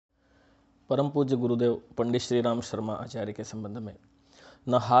परम पूज्य गुरुदेव पंडित श्री राम शर्मा आचार्य के संबंध में।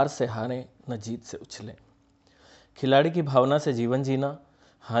 न हार से हारे न जीत से उछले। खिलाड़ी की भावना से जीवन जीना,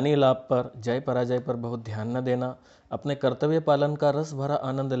 हानि लाभ पर जय पराजय पर बहुत ध्यान न देना, अपने कर्तव्य पालन का रस भरा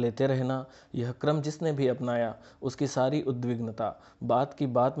आनंद लेते रहना, यह क्रम जिसने भी अपनाया उसकी सारी उद्विग्नता बात की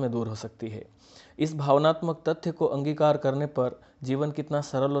बात में दूर हो सकती है। इस भावनात्मक तथ्य को अंगीकार करने पर जीवन कितना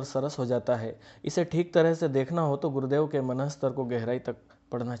सरल और सरस हो जाता है। इसे ठीक तरह से देखना हो तो गुरुदेव के मन स्तर को गहराई तक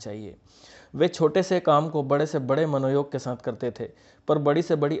पढ़ना चाहिए। वे छोटे से काम को बड़े से बड़े मनोयोग के साथ करते थे, पर बड़ी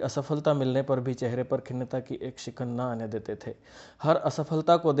से बड़ी असफलता मिलने पर भी चेहरे पर खिन्नता की एक शिकन न आने देते थे। हर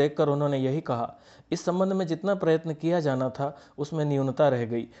असफलता को देखकर उन्होंने यही कहा, इस संबंध में जितना प्रयत्न किया जाना था उसमें न्यूनता रह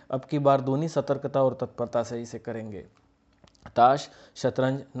गई, अब की बार दूनी सतर्कता और तत्परता से इसे करेंगे। ताश,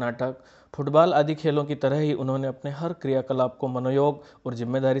 शतरंज, नाटक, फुटबॉल आदि खेलों की तरह ही उन्होंने अपने हर क्रियाकलाप को मनोयोग और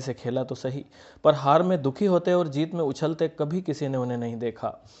जिम्मेदारी से खेला तो सही, पर हार में दुखी होते और जीत में उछलते कभी किसी ने उन्हें नहीं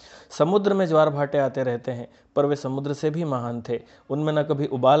देखा। समुद्र में ज्वार भाटे आते रहते हैं, पर वे समुद्र से भी महान थे। उनमें न कभी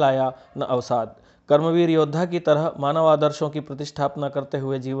उबाल आया न अवसाद। कर्मवीर योद्धा की तरह मानव आदर्शों की प्रतिष्ठापना करते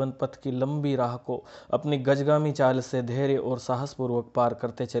हुए जीवन पथ की लंबी राह को अपनी गजगामी चाल से धैर्य और साहसपूर्वक पार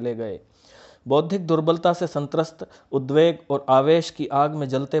करते चले गए। बौद्धिक दुर्बलता से संत्रस्त, उद्वेग और आवेश की आग में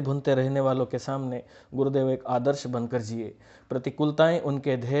जलते भुनते रहने वालों के सामने गुरुदेव एक आदर्श बनकर जिए। प्रतिकूलताएं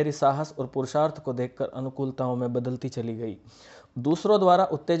उनके धैर्य, साहस और पुरुषार्थ को देखकर अनुकूलताओं में बदलती चली गई। दूसरों द्वारा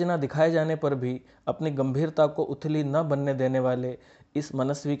उत्तेजना दिखाए जाने पर भी अपनी गंभीरता को उथली न बनने देने वाले इस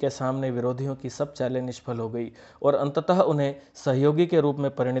मनस्वी के सामने विरोधियों की सब चालें निष्फल हो गई और अंततः उन्हें सहयोगी के रूप में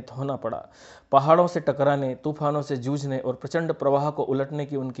परिणित होना पड़ा। पहाड़ों से टकराने, तूफानों से जूझने और प्रचंड प्रवाह को उलटने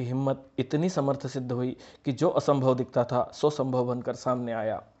की उनकी हिम्मत इतनी समर्थ सिद्ध हुई कि जो असंभव दिखता था सो संभव बनकर सामने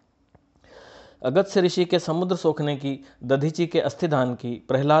आया। अगस्त्य ऋषि के समुद्र सोखने की, दधीचि के अस्थिदान की,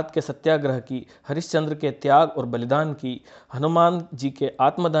 प्रहलाद के सत्याग्रह की, हरिश्चंद्र के त्याग और बलिदान की, हनुमान जी के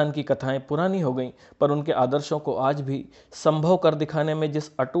आत्मदान की कथाएं पुरानी हो गईं, पर उनके आदर्शों को आज भी संभव कर दिखाने में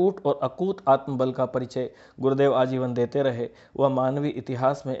जिस अटूट और अकूत आत्मबल का परिचय गुरुदेव आजीवन देते रहे, वह मानवीय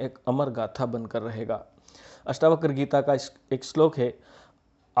इतिहास में एक अमर गाथा बनकर रहेगा। अष्टावक्र गीता का एक श्लोक है,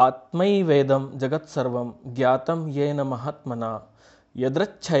 आत्मैवेदं जगत सर्वं ज्ञातं येन महात्मना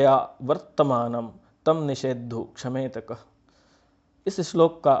यदृच्छया वर्तमानम तम निषेधु क्षमेतक। इस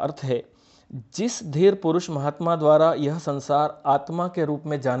श्लोक का अर्थ है, जिस धीर पुरुष महात्मा द्वारा यह संसार आत्मा के रूप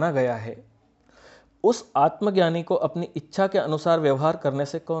में जाना गया है, उस आत्मज्ञानी को अपनी इच्छा के अनुसार व्यवहार करने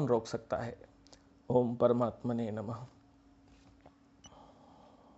से कौन रोक सकता है। ओम परमात्मने नमः।